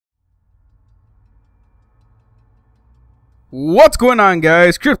What's going on,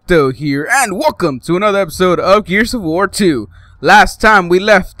 guys? Crypto here, and welcome to another episode of Gears of War 2. Last time we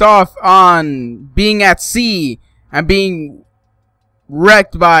left off on being at sea and being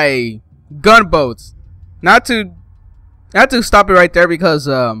wrecked by gunboats. Not to stop it right there because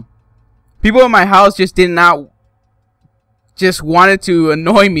people in my house just wanted to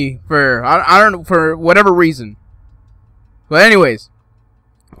annoy me for I don't know, for whatever reason. But anyways,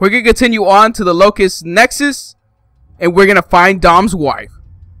 we're gonna continue on to the Locust Nexus. And we're gonna find Dom's wife.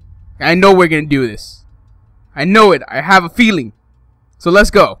 I know we're gonna do this. I know it. I have a feeling. So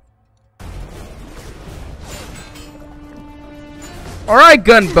let's go. Alright,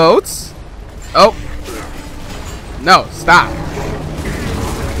 gunboats. Oh. No, stop.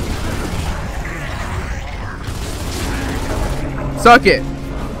 Suck it.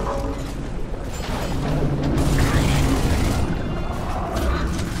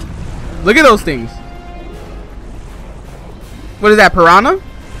 Look at those things. What is that, piranha?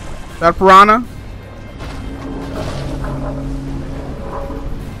 Is that a piranha?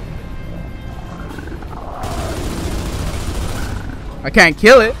 I can't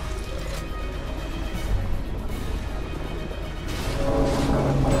kill it.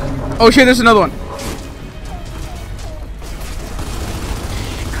 Oh shit, there's another one.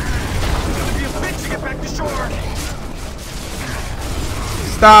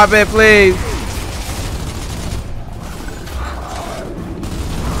 Stop it, please.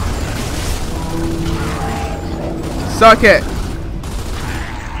 Suck it.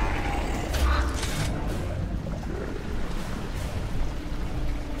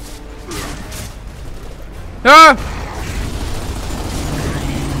 Ah!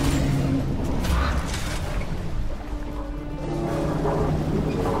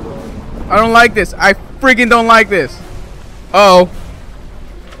 I don't like this. I freaking don't like this. Uh oh.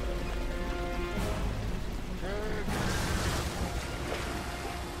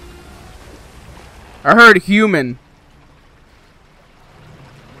 I heard human.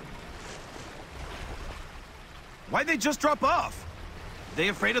 Why'd they just drop off? They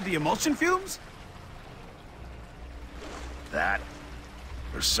afraid of the emulsion fumes? That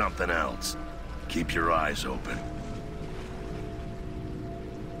or something else. Keep your eyes open.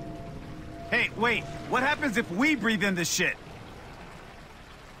 Hey, wait. What happens if we breathe in this shit?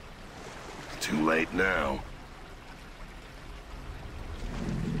 Too late now.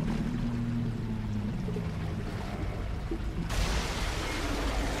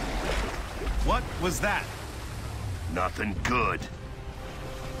 What was that? Nothing good.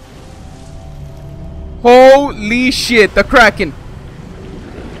 Holy shit, the Kraken.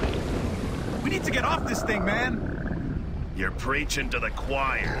 We need to get off this thing, man. You're preaching to the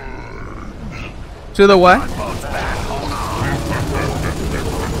choir. To the what? Boat's back. Hold on.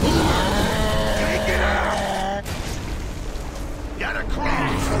 Gotta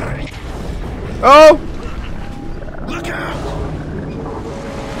cross. Oh! Look out!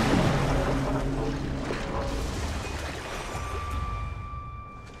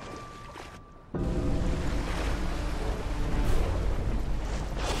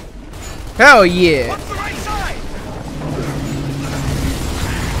 Hell yeah! What's the right side?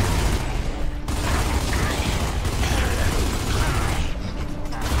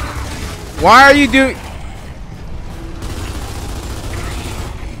 Why are you doing?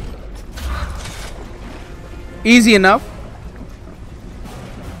 Easy enough.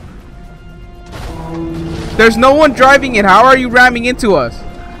 There's no one driving it. How are you ramming into us?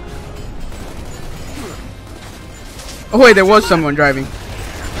 Oh wait, there was someone driving.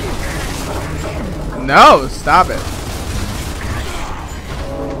 No, stop it.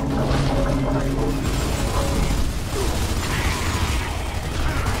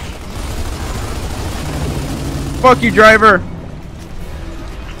 Fuck you, driver.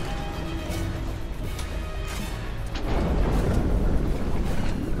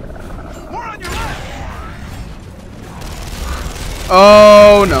 More on your left.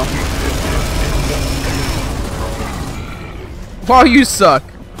 Oh no. Wow, you suck.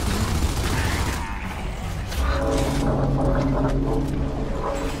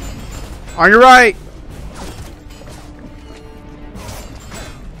 On your right.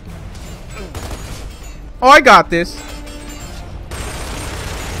 Oh, I got this.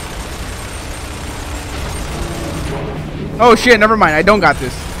 Oh shit, never mind. I don't got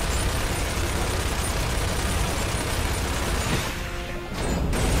this.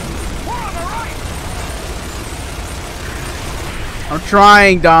 I'm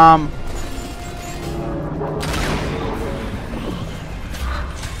trying, Dom.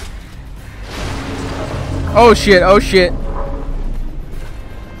 Oh shit, oh shit.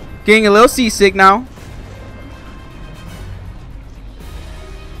 Getting a little seasick now.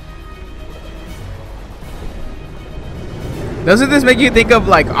 Doesn't this make you think of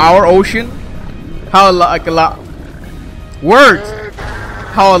like our ocean? How like a lot words.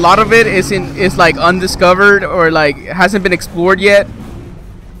 How a lot of it is like undiscovered or like hasn't been explored yet.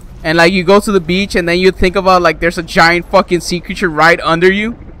 And like you go to the beach and then you think about like there's a giant fucking sea creature right under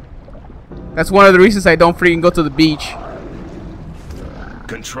you. That's one of the reasons I don't freaking go to the beach.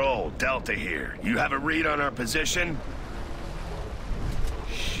 Control, Delta here. You have a read on our position?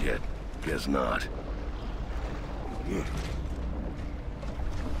 Shit, guess not.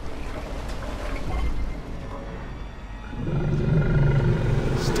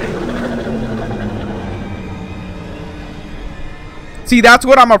 Stay alert. See, that's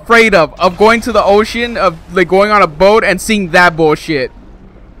what I'm afraid of going to the ocean, of like going on a boat and seeing that bullshit.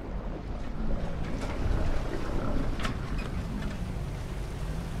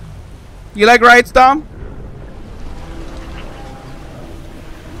 You like rides, Tom?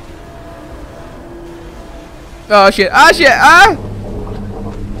 Oh shit, ah shit, ah!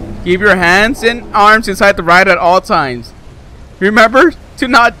 Keep your hands and arms inside the ride at all times. Remember to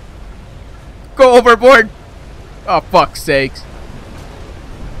not go overboard. Oh, fuck's sakes.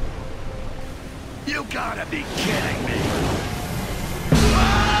 You gotta be kidding me.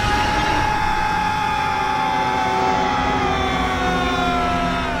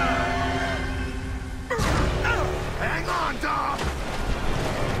 Hang on, Dom.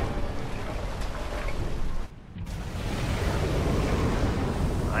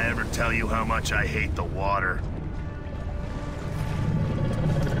 I ever tell you how much I hate the water?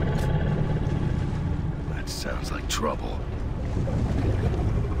 That sounds like trouble.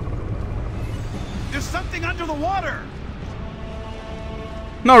 There's something under the water.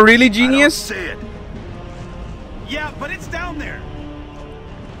 No, really, I don't genius? see it. Yeah, but it's down there.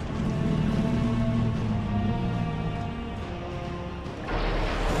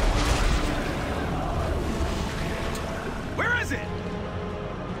 Where is it?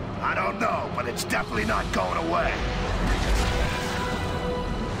 I don't know, but it's definitely not going away.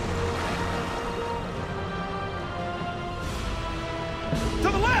 To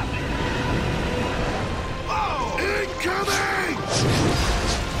the left. Incoming!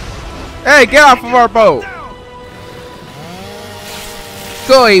 Hey, get off of our boat. Down.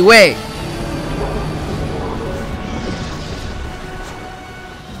 Go away.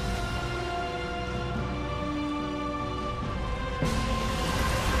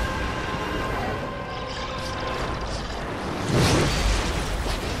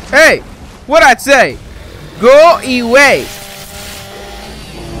 Hey, what'd I say? Go away.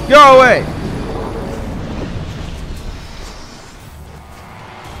 Go away.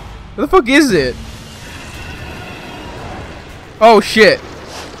 What the fuck is it? Oh shit.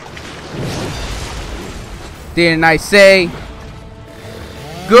 Didn't I say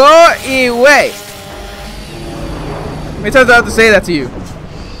go away? How many times do I have to say that to you?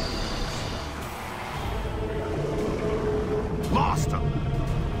 Lost him.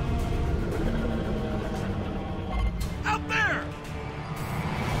 Out there.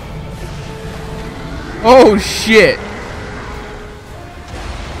 Oh shit.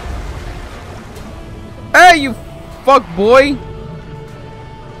 Hey, you fuck boy.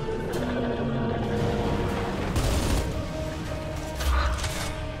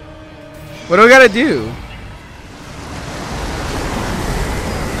 What do I gotta do?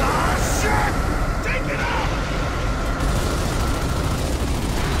 Ah, shit! Take it out!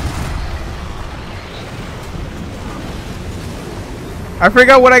 I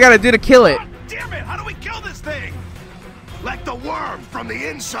forgot what I gotta do to kill it. God damn it! How do we kill this thing? Like the worm from the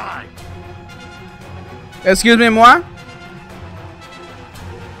inside. Excuse me, moi?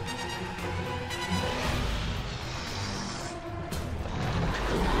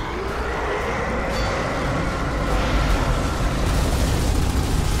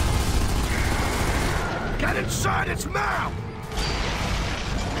 Get inside its mouth!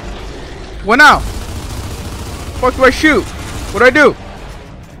 What now? Fuck do I shoot? What do I do?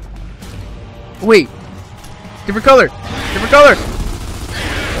 Wait. Different color. Different color.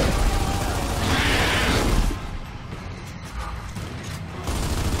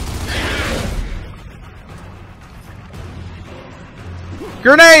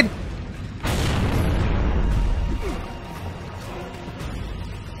 Grenade!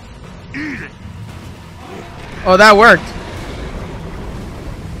 Eat it! Oh, that worked.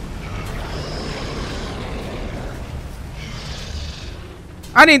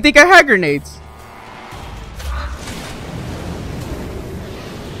 I didn't think I had grenades.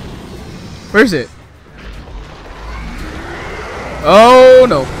 Where's it? Oh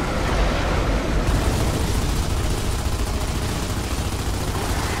no.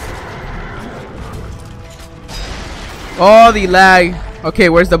 Oh, the lag. Okay,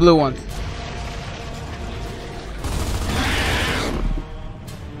 where's the blue one?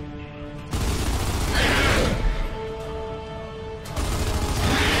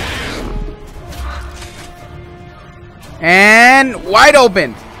 And wide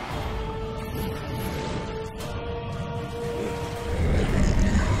open.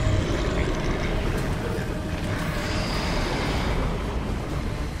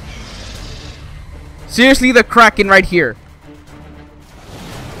 Seriously, the Kraken right here.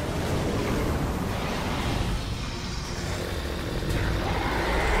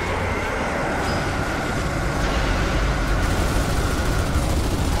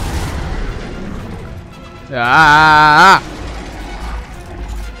 Ah!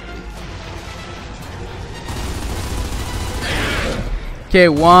 Okay,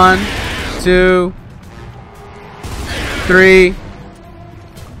 1, 2, 3,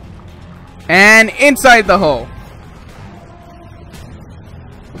 and inside the hole.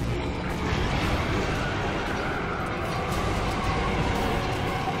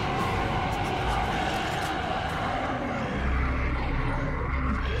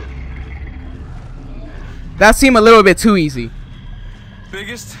 That seemed a little bit too easy.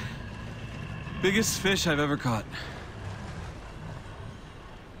 Biggest fish I've ever caught.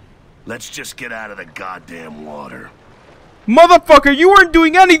 Let's just get out of the goddamn water. Motherfucker, you weren't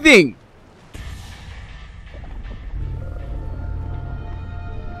doing anything!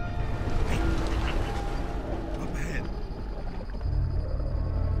 Up ahead.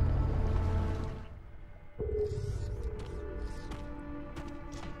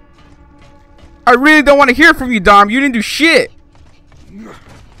 I really don't want to hear from you, Dom. You didn't do shit.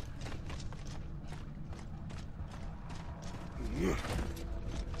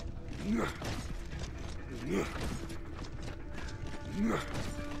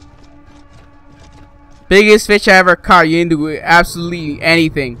 Biggest fish I ever caught. You didn't do absolutely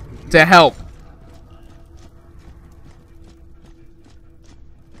anything to help.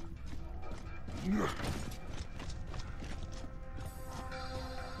 Hey,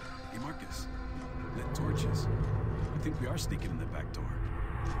 Marcus. Lit torches. I think we are sneaking in the back door.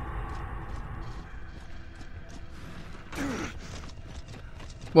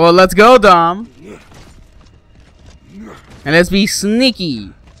 Well, let's go, Dom. And let's be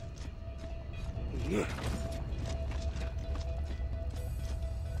sneaky.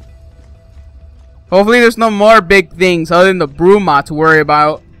 Hopefully there's no more big things other than the Bruma to worry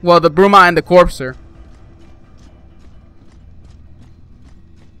about. Well, the Bruma and the Corpser.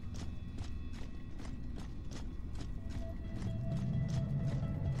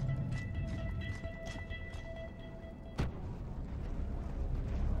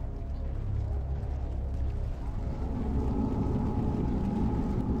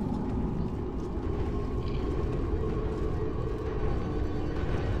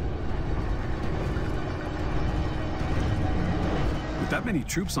 That many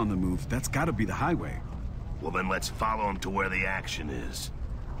troops on the move, that's gotta be the highway. Well, then let's follow him to where the action is.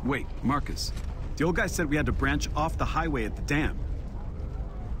 Wait, Marcus. The old guy said we had to branch off the highway at the dam.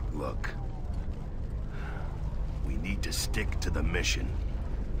 Look. We need to stick to the mission.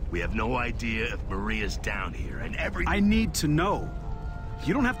 We have no idea if Maria's down here, and I need to know.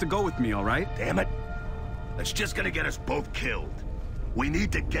 You don't have to go with me, all right? Damn it. That's just gonna get us both killed. We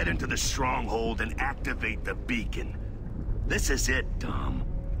need to get into the stronghold and activate the beacon. This is it, Dom.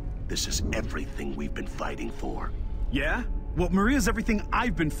 This is everything we've been fighting for. Yeah? Well, Maria's everything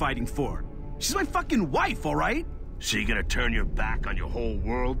I've been fighting for. She's my fucking wife, all right? So you gonna turn your back on your whole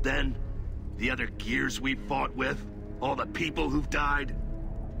world, then? The other gears we fought with? All the people who've died?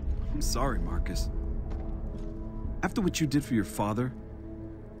 I'm sorry, Marcus. After what you did for your father,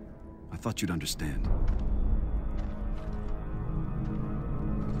 I thought you'd understand.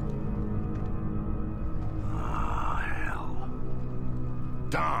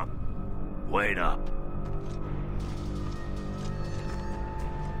 Dom, wait up.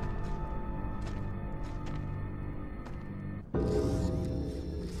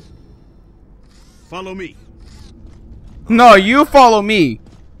 Follow me. No, you follow me.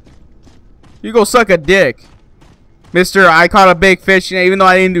 You go suck a dick. Mister, I caught a big fish even though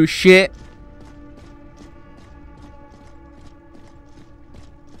I didn't do shit.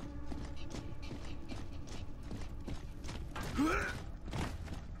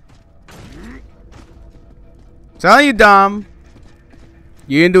 Telling you, Dom,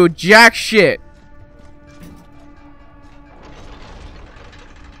 you didn't do jack shit.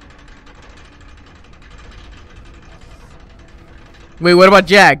 Wait, what about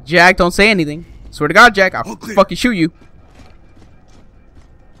Jack? Jack, don't say anything. Swear to God, Jack, I'll fucking shoot you.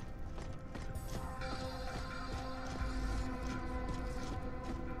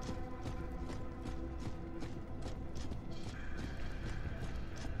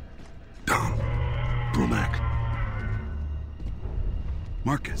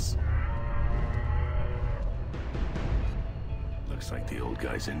 Marcus. Looks like the old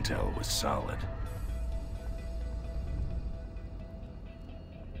guy's intel was solid.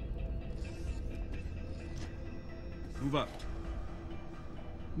 Move up.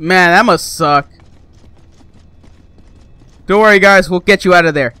 Man, that must suck. Don't worry, guys. We'll get you out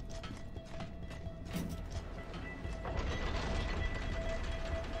of there.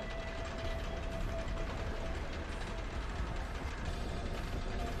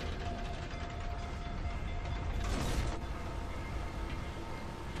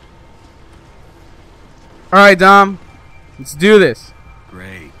 Alright, Dom. Let's do this.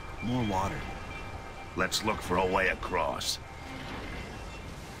 Great. More water. Let's look for a way across.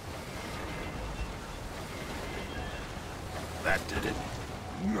 That did it.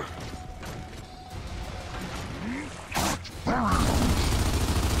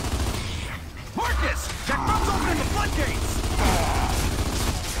 Marcus! Jack Bob's opening the floodgates!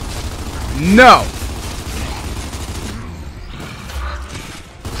 No!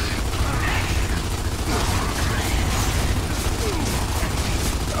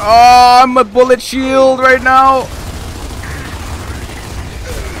 Oh, I'm a bullet shield right now.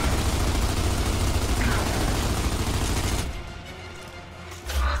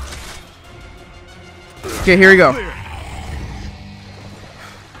 Okay, here we go.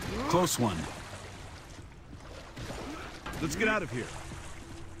 Close one. Let's get out of here.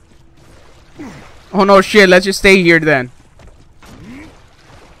 Oh no, shit. Let's just stay here then.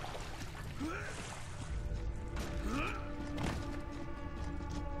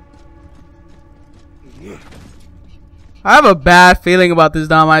 I have a bad feeling about this,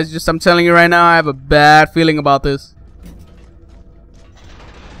 Dom. I'm telling you right now, I have a bad feeling about this.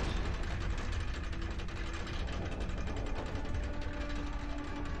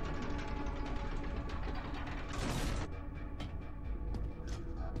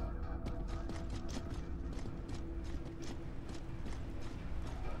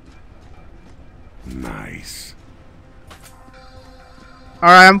 Nice.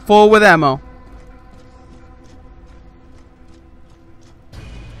 Alright, I'm full with ammo.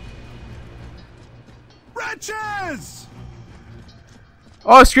 Wretches!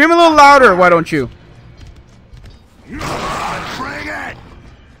 Oh, scream a little louder, why don't you? Bring it!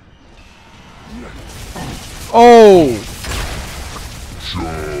 Oh!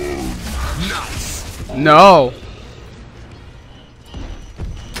 Nice. No.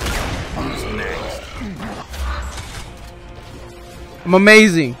 Who's next? I'm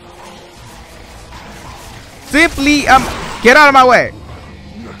amazing. Simply, get out of my way.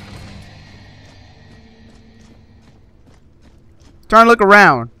 Trying to look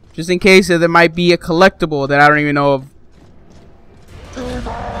around, just in case there might be a collectible that I don't even know of. Good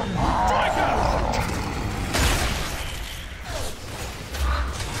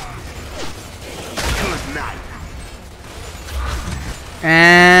night.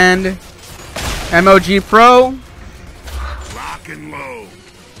 And MLG Pro. Lock and load.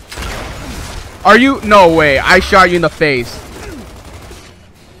 Are you? No way! I shot you in the face.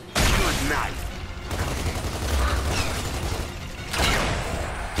 Good night.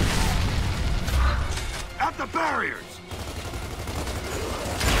 At the barriers.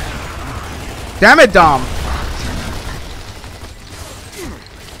 Damn it, Dom.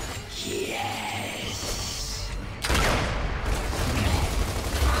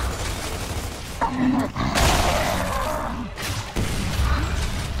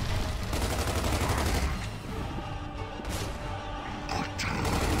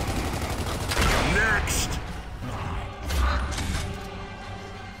 Next.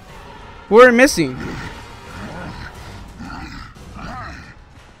 We're missing.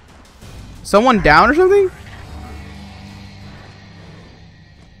 Someone down or something?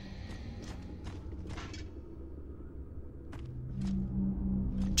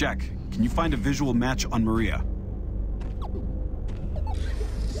 Jack, can you find a visual match on Maria?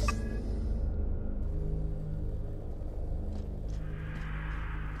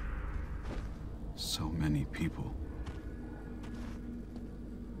 So many people.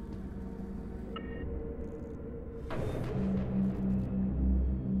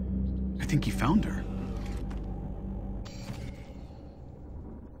 I think he found her.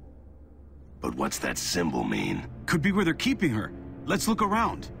 But what's that symbol mean? Could be where they're keeping her. Let's look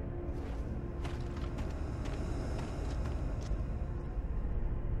around.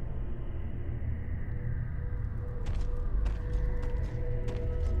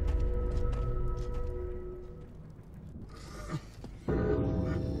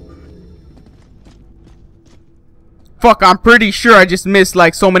 Fuck, I'm pretty sure I just missed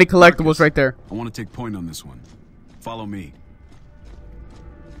like so many collectibles Marcus, right there. I want to take point on this one. Follow me.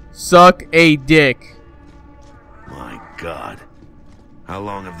 Suck a dick. My God. How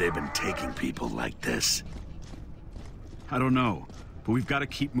long have they been taking people like this? I don't know, but we've got to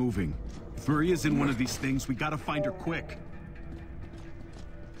keep moving. If Maria's in one of these things, we got to find her quick.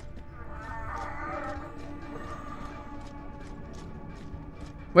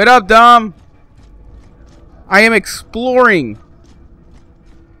 Wait up, Dom. I am exploring.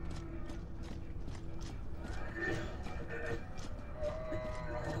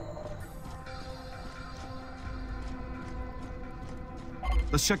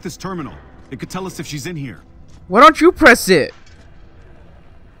 Let's check this terminal. It could tell us if she's in here. Why don't you press it?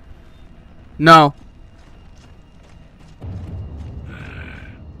 No.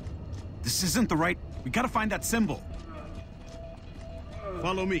 This isn't the right... We gotta find that symbol.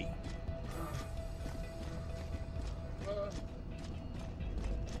 Follow me.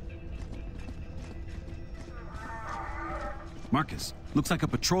 Marcus, looks like a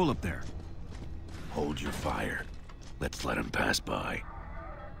patrol up there. Hold your fire. Let's let him pass by.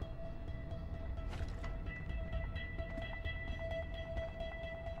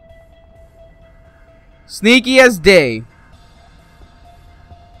 Sneaky as day.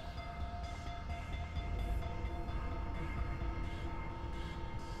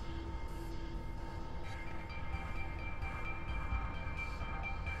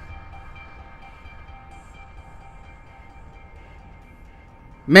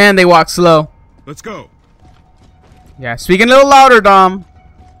 Man, they walk slow. Let's go. Yeah, speaking a little louder, Dom.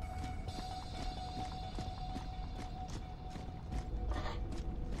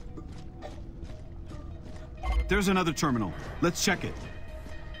 There's another terminal. Let's check it.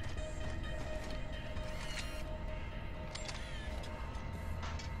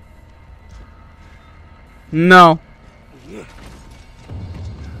 No.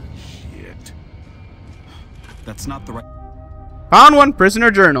 Shit. That's not the right Found one.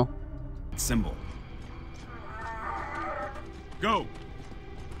 Prisoner journal. symbol. Go.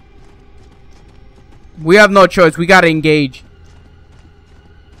 We have no choice. We gotta engage.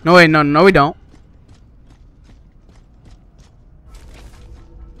 No, wait, no, we don't.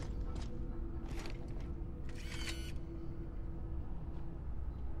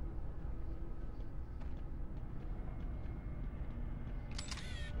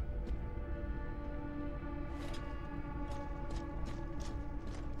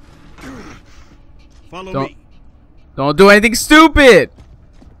 Follow Don't- me. Don't do anything stupid.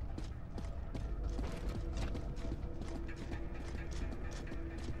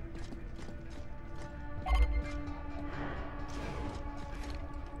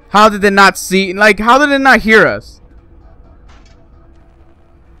 How did they not see? Like, how did they not hear us?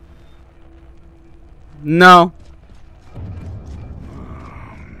 No.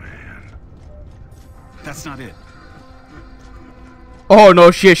 That's not it. Oh,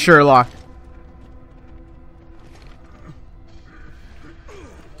 no shit, Sherlock.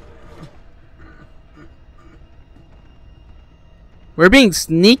 We're being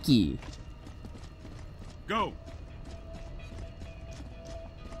sneaky. Go.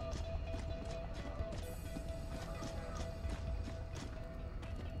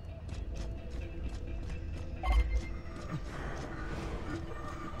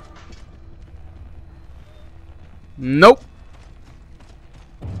 Nope.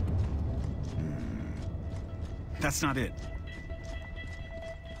 That's not it.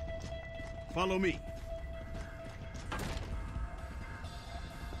 Follow me.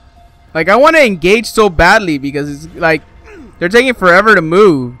 Like, I want to engage so badly because it's like they're taking forever to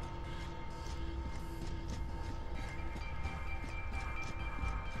move.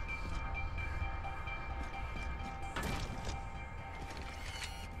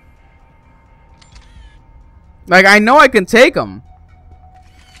 Like, I know I can take them.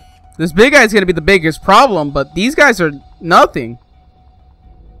 This big guy's gonna be the biggest problem, but these guys are nothing.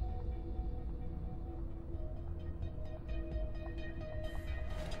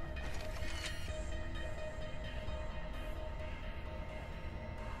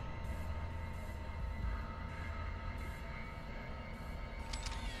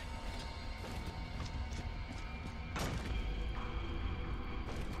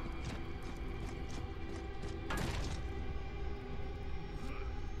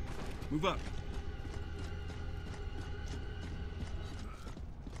 Move up.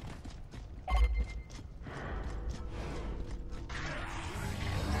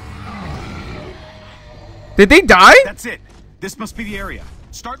 Did they die? That's it. This must be the area.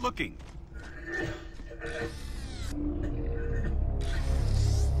 Start looking.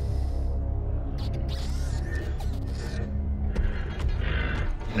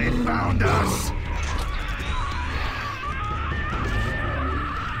 They found us.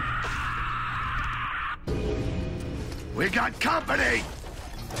 We got company!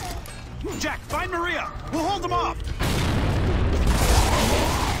 Jack, find Maria! We'll hold them off!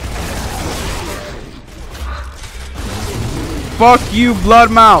 Fuck you,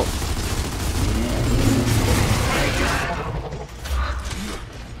 Bloodmouth.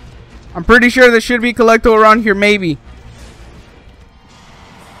 I'm pretty sure there should be collectible around here, maybe.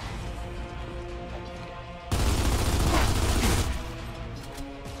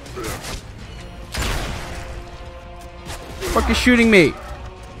 Fuck is shooting me?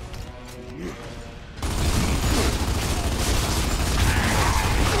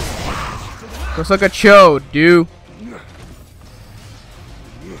 Looks like a chode, dude.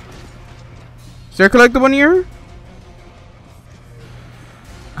 Is there a collectible in here?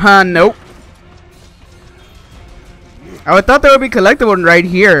 Nope. I would thought there would be collectible right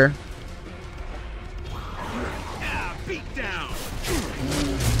here. Yeah, beat down.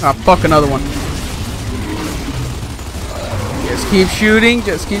 Ah, fuck, another one. Just keep shooting.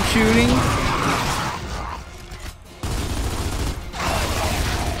 Just keep shooting.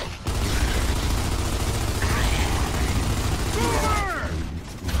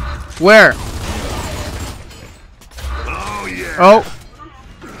 Where? Oh, yeah. Oh.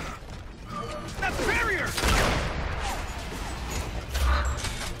 That's the barrier.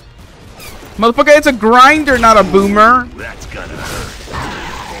 Motherfucker, it's a grinder, not a boomer. That's gonna hurt.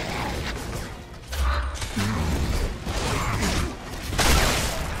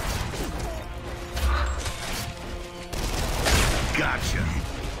 Gotcha.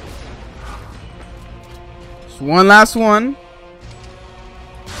 Just one last one.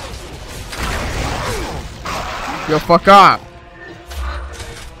 Yo, fuck off.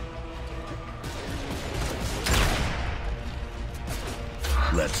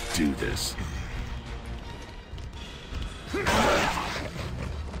 Let's do this.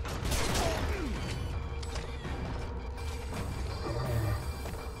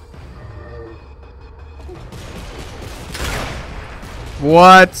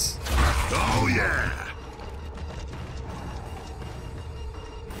 What? Oh, yeah.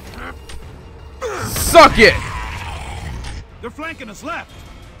 Suck it. They're flanking us left.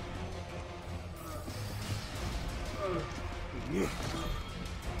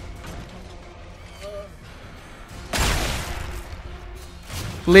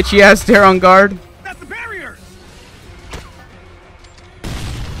 Glitchy ass there on guard. That's the barriers.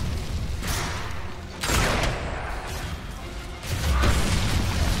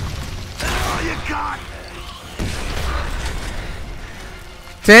 All you got.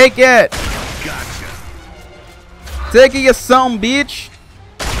 Take it. Gotcha. Take it, you son bitch.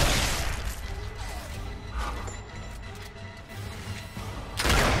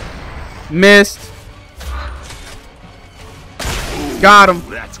 Missed. Got him.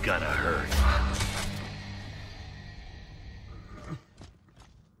 That's gonna hurt.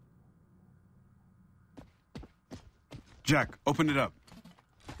 Jack, open it up.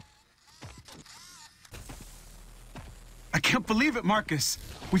 I can't believe it, Marcus.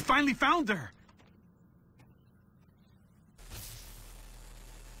 We finally found her.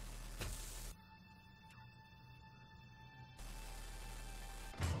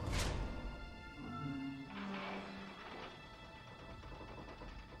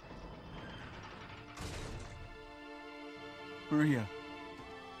 Maria.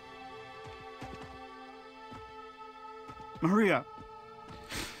 Maria.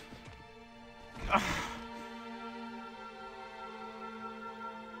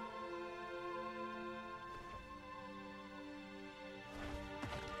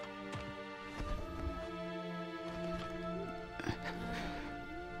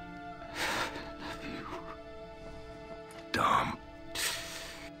 Dom.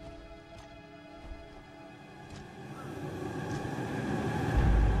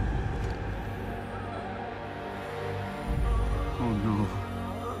 Oh no.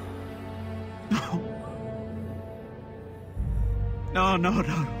 No. No.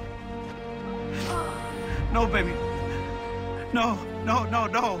 No, baby. No.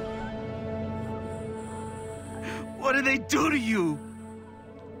 What did they do to you?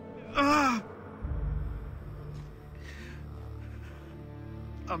 I'm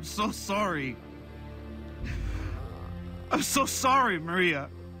so sorry. I'm so sorry, Maria.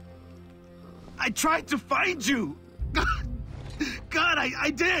 I tried to find you. God, I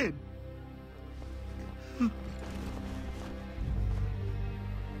did.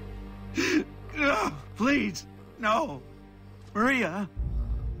 Please, no. Maria.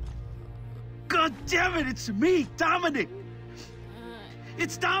 God damn it, it's me, Dominic.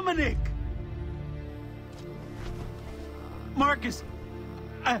 It's Dominic. Marcus,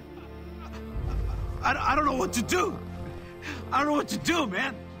 I don't know what to do. I don't know what to do,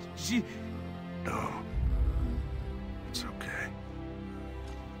 man. She... No. It's okay.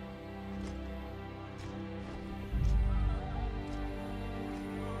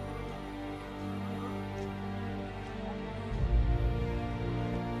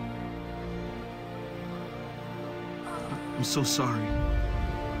 I'm so sorry.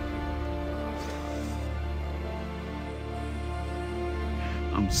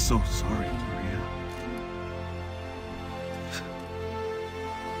 I'm so sorry, Maria.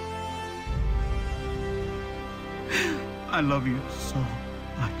 I love you so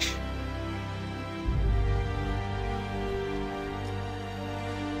much.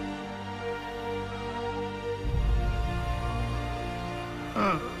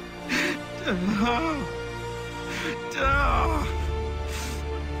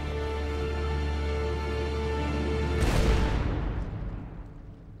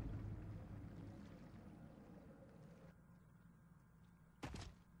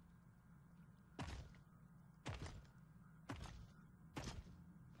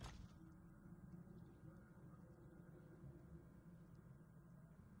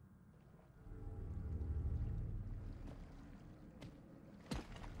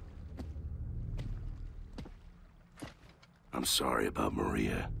 I'm sorry about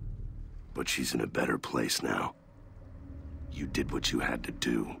Maria, but she's in a better place now. You did what you had to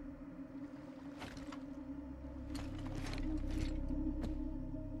do.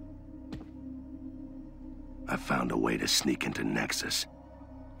 I found a way to sneak into Nexus,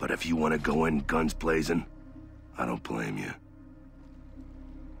 but if you want to go in guns blazing, I don't blame you.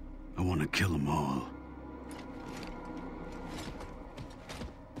 I want to kill them all.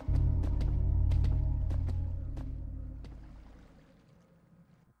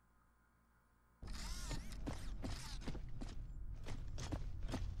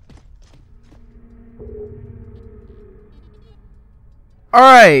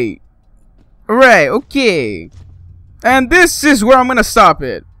 Alright. Alright, okay. And this is where I'm gonna stop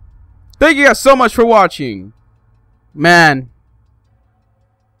it. Thank you guys so much for watching. Man.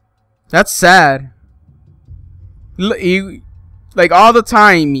 That's sad. Like all the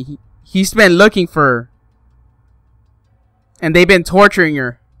time he's been looking for her. And they've been torturing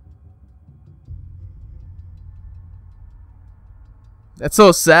her. That's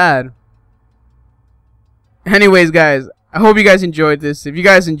so sad. Anyways, guys, I hope you guys enjoyed this. If you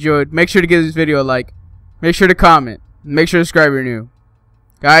guys enjoyed, make sure to give this video a like. Make sure to comment. Make sure to subscribe if you're new.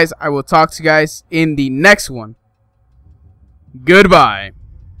 Guys, I will talk to you guys in the next one. Goodbye.